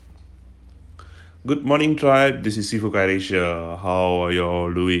Good morning, tribe. This is Sifu Kairisha. How are you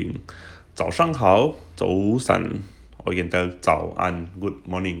all doing? 早上好,早安, or you can tell 早安, good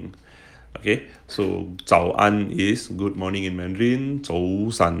morning. Okay, so 早安 is good morning in Mandarin. 早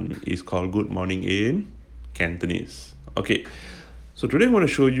安 is called good morning in Cantonese. Okay, so today I'm going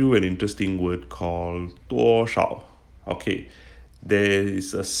to show you an interesting word called 多少. Okay, there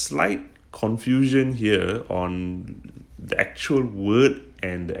is a slight confusion here on the actual word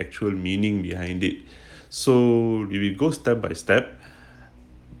and the actual meaning behind it. So we will go step by step.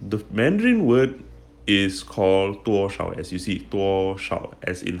 The Mandarin word is called 多少, as you see, 多少,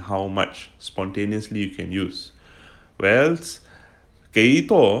 as in how much spontaneously you can use. Whereas 给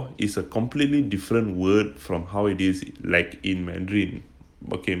多 is a completely different word from how it is like in Mandarin.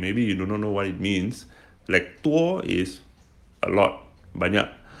 Okay, maybe you do not know what it means. Like 多 is a lot, banyak.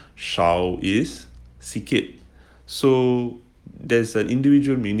 少 is sikit. So there's an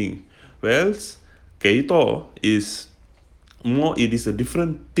individual meaning. Whereas 给多 is more, it is a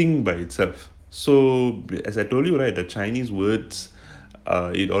different thing by itself. So as I told you, right, the Chinese words,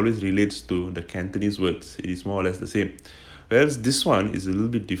 it always relates to the Cantonese words. It is more or less the same. Whereas this one is a little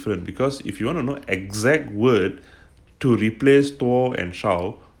bit different, because if you want to know exact word to replace to and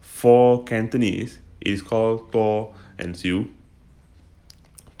shao for Cantonese, it is called to and siu.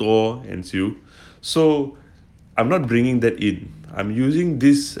 To and siu. So I'm not bringing that in. I'm using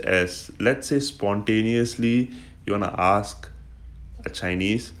this as, let's say, spontaneously you want to ask a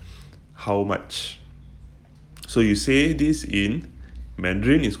Chinese how much. So you say this in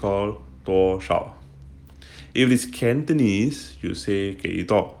Mandarin, is called to shao. If it's Cantonese, you say kei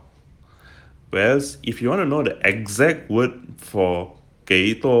to. Whereas if you want to know the exact word for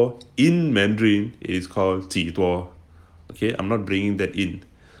kei to in Mandarin, it is called ji to. Okay, I'm not bringing that in.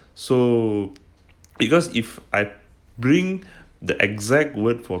 So because if I bring the exact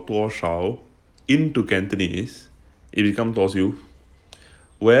word for to shao into Cantonese, it becomes to xiu.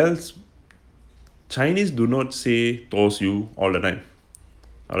 Whereas Chinese do not say you all the time.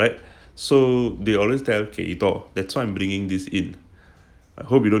 Alright? So they always tell keito. That's why I'm bringing this in. I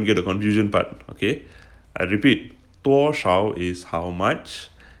hope you don't get the confusion part. Okay? I repeat, 多少 is how much.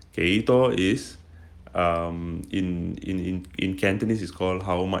 Keito is in Cantonese is called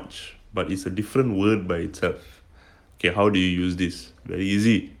how much. But it's a different word by itself. Okay, how do you use this? Very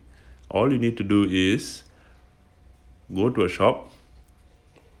easy. All you need to do is go to a shop.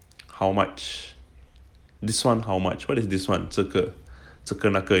 How much? This one how much? What is this one? 这个,这个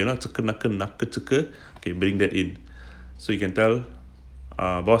那个, okay, bring that in. So you can tell,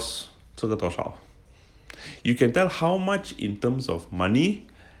 boss, 这个多少? You can tell how much in terms of money,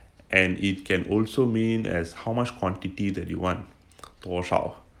 and it can also mean as how much quantity that you want. 多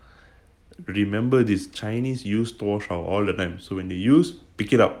少? Remember this, Chinese use 多少 all the time. So when they use,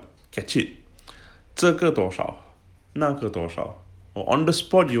 pick it up, catch it. 这个多少,那个多少? Or on the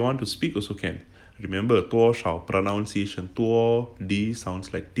spot you want to speak also can. Remember 多少 pronunciation. 多 D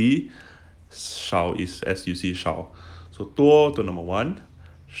sounds like T. 少 is as you see 少. So 多 to number 1,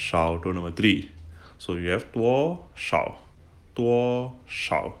 少 to number 3. So you have 多少, 多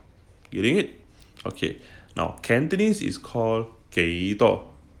少. Getting it? Okay. Now Cantonese is called 给多.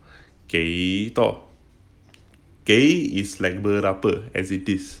 给多. Gay is like berapa, as it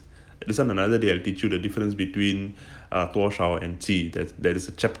is. This one another day I'll teach you the difference between 多少 and 几. There is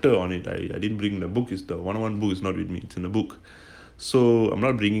a chapter on it. I didn't bring the book. Is the one book is not with me. It's in the book. So I'm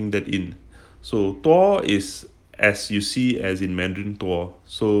not bringing that in. So 多 is as you see as in Mandarin 多.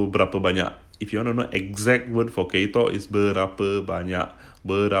 So berapa banyak. If you want to know exact word for 给多 is berapa banyak.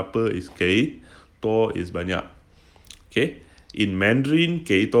 Berapa is 给, 多 is banyak. Okay, in Mandarin,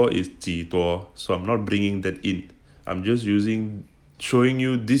 给多 is 几多, so I'm not bringing that in. I'm just showing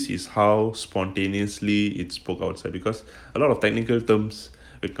you this is how spontaneously it spoke outside, because a lot of technical terms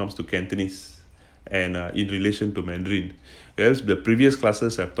when it comes to Cantonese and in relation to Mandarin. Whereas the previous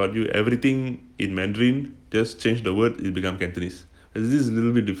classes I've taught you everything in Mandarin, just change the word, it become Cantonese. This is a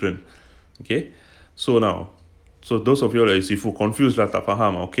little bit different. Okay, so now, so those of you that if you confused lah, tak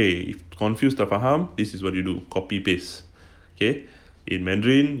faham, okay, if confused tak faham, this is what you do, copy paste. Okay, in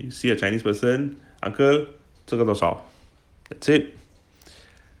Mandarin, you see a Chinese person, uncle, 这个多少? That's it.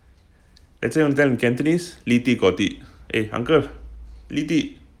 Let's say you tell in Cantonese, 里地 got it. Hey, uncle, 里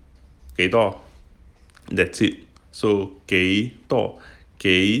地 给多? That's it. So 给多,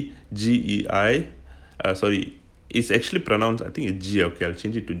 给 Gei, sorry, it's actually pronounced, I think it's G. Okay, I'll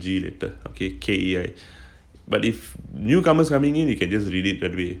change it to G later. Okay, Kei. But if newcomers coming in, you can just read it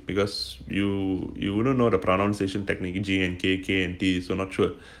that way, because you wouldn't know the pronunciation technique, G and K and T, so not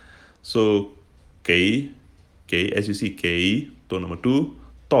sure. So K, as you see, K to number 2,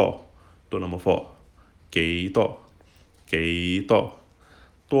 to number 4. 几多几多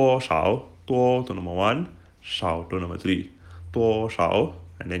多少多 to number one 少 to number three 多少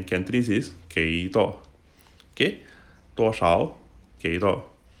and then Cantonese is 几多 okay 多少几多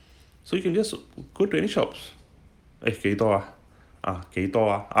so you can just go to any shops 几多几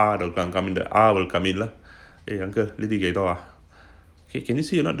多R will come in the R will come in lah uncle 呢啲幾多okay can you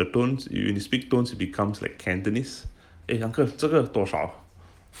see or not the tones when you speak tones it becomes like Cantonese uncle 这个多少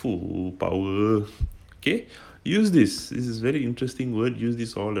富宝儿 okay use this is very interesting word use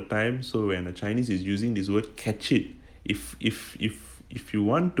this all the time so when a Chinese is using this word catch it if you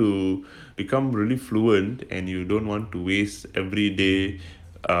want to become really fluent and you don't want to waste every day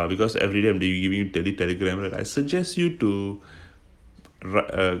because every day I'm giving you telegram right, I suggest you to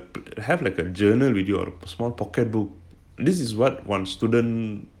have like a journal with you or a small pocket book. This is what one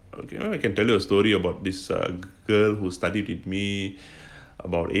student. Okay, I can tell you a story about this girl who studied with me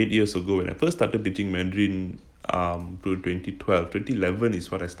about 8 years ago when I first started teaching Mandarin. To 2012, 2011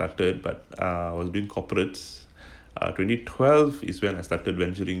 is what I started, but I was doing corporates. 2012 is when I started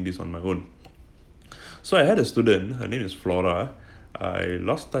venturing this on my own. So I had a student, her name is Flora. I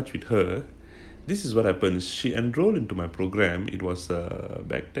lost touch with her. This is what happened. She enrolled into my program. It was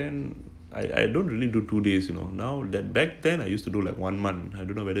back then. I don't really do 2 days, Now that back then I used to do like 1 month. I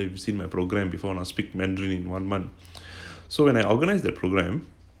don't know whether you've seen my program before. I speak Mandarin in 1 month. So when I organized the program,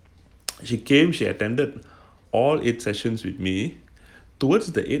 she came. She attended all 8 sessions with me.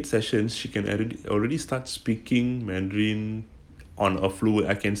 Towards the 8 sessions, she can already start speaking Mandarin on a fluent.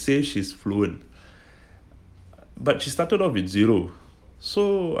 I can say she's fluent. But she started off with zero.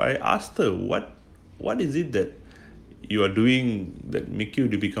 So I asked her, what is it that you are doing that make you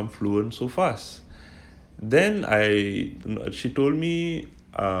to become fluent so fast? Then she told me,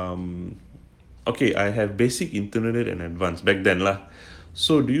 okay, I have basic intermediate and advanced back then lah.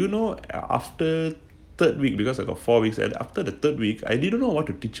 So do you know after third week, because I got 4 weeks, and after the third week, I didn't know what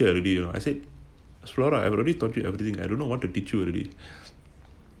to teach her already. I said, Flora, I've already taught you everything. I don't know what to teach you already.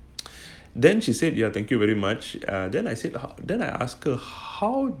 Then she said, yeah, thank you very much. Then I asked her,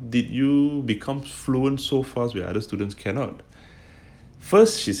 how did you become fluent so fast where other students cannot?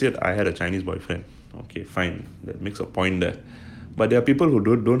 First, she said, I had a Chinese boyfriend. Okay, fine. That makes a point there. But there are people who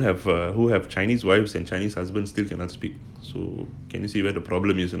don't have who have Chinese wives and Chinese husbands still cannot speak. So can you see where the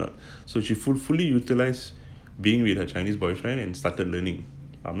problem is or not? So she fully utilized being with her Chinese boyfriend and started learning.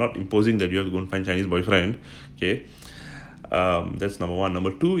 I'm not imposing that you have to go and find Chinese boyfriend. Okay. That's number one.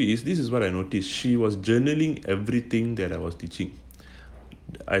 Number two is, this is what I noticed. She was journaling everything that I was teaching.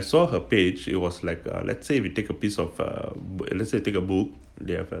 I saw her page. It was like, let's say we take a piece of, let's say take a book.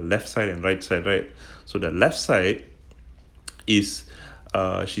 They have a left side and right side, right? So the left side is,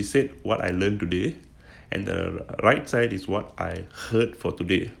 she said what I learned today, and the right side is what I heard for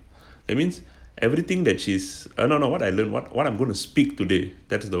today. That means everything that she's, no, what I learned, what I'm going to speak today.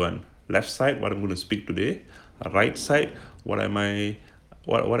 That's the one. Left side, what I'm going to speak today. Right side, what have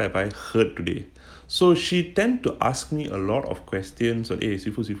I heard today? So she tend to ask me a lot of questions on, hey,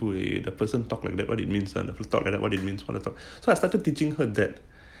 Sifu, the person talk like that, what it means, the person talk like that, what it means, what I talk. So I started teaching her that.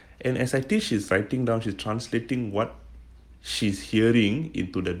 And as I teach, she's writing down, she's translating what she's hearing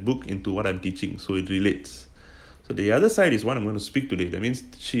into that book, into what I'm teaching, so it relates. So the other side is what I'm going to speak today. That means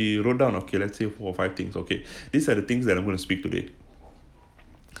she wrote down, okay, let's say 4 or 5 things. Okay, these are the things that I'm going to speak today.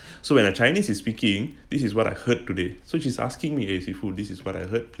 So when a Chinese is speaking, this is what I heard today. So she's asking me, hey, Sifu, this is what I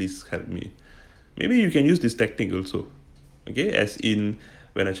heard, please help me. Maybe you can use this technique also. Okay, as in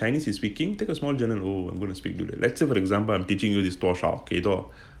when a Chinese is speaking, take a small journal. Oh, I'm going to speak today. Let's say, for example, I'm teaching you this Tuo Shao.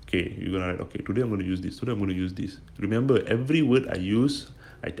 Okay, you're going to write, okay, today I'm going to use this. Today I'm going to use this. Remember, every word I use,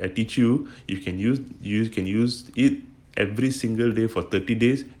 I teach you, you can use it every single day for 30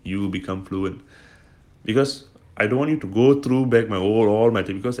 days, you will become fluent. Because I don't want you to go through back my all my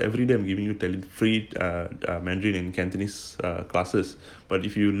because every day I'm giving you free Mandarin and Cantonese classes. But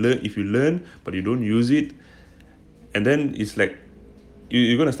if you learn but you don't use it, and then it's like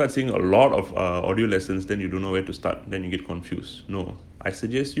you're going to start seeing a lot of audio lessons, then you don't know where to start, then you get confused. No, I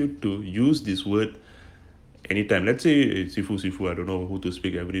suggest you to use this word anytime. Let's say Sifu, I don't know who to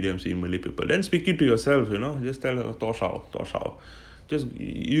speak every day, I'm seeing Malay people. Then speak it to yourself, just tell Tuo Shao. Just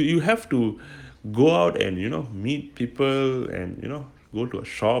you have to go out and meet people and go to a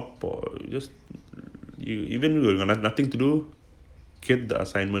shop, or just even if you got nothing to do, get the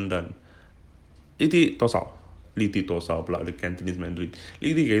assignment done. 呢啲多少？呢啲多少 blah the Cantonese Mandarin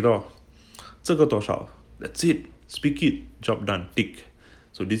呢啲幾多？這個多少？ That's it. Speak it. Job done. Tick.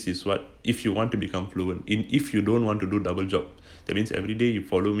 So this is what, if you want to become fluent, if you don't want to do double job, that means every day you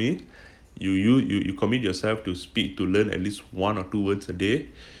follow me, you commit yourself to speak, to learn at least 1 or 2 words a day.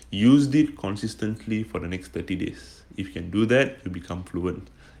 used it consistently for the next 30 days. If you can do that, you become fluent.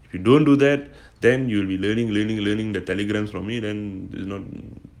 If you don't do that, then you'll be learning the telegrams from me, then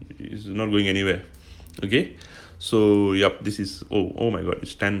it's not going anywhere. Okay, so yep, this is, oh my god,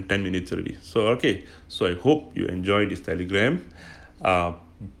 it's 10 minutes already. So okay, so I hope you enjoy this telegram. uh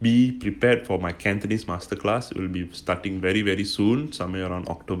be prepared for my Cantonese masterclass. It will be starting very very soon, somewhere around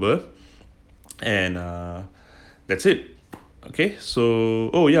October. And that's it. Okay,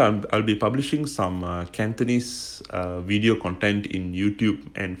 so oh yeah, I'll be publishing some Cantonese video content in YouTube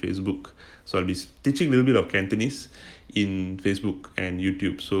and Facebook. So I'll be teaching a little bit of Cantonese in Facebook and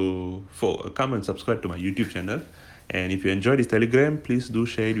YouTube. So come and subscribe to my YouTube channel. And if you enjoyed this telegram, please do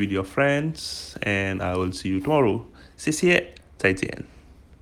share it with your friends. And I will see you tomorrow. 谢谢，再见。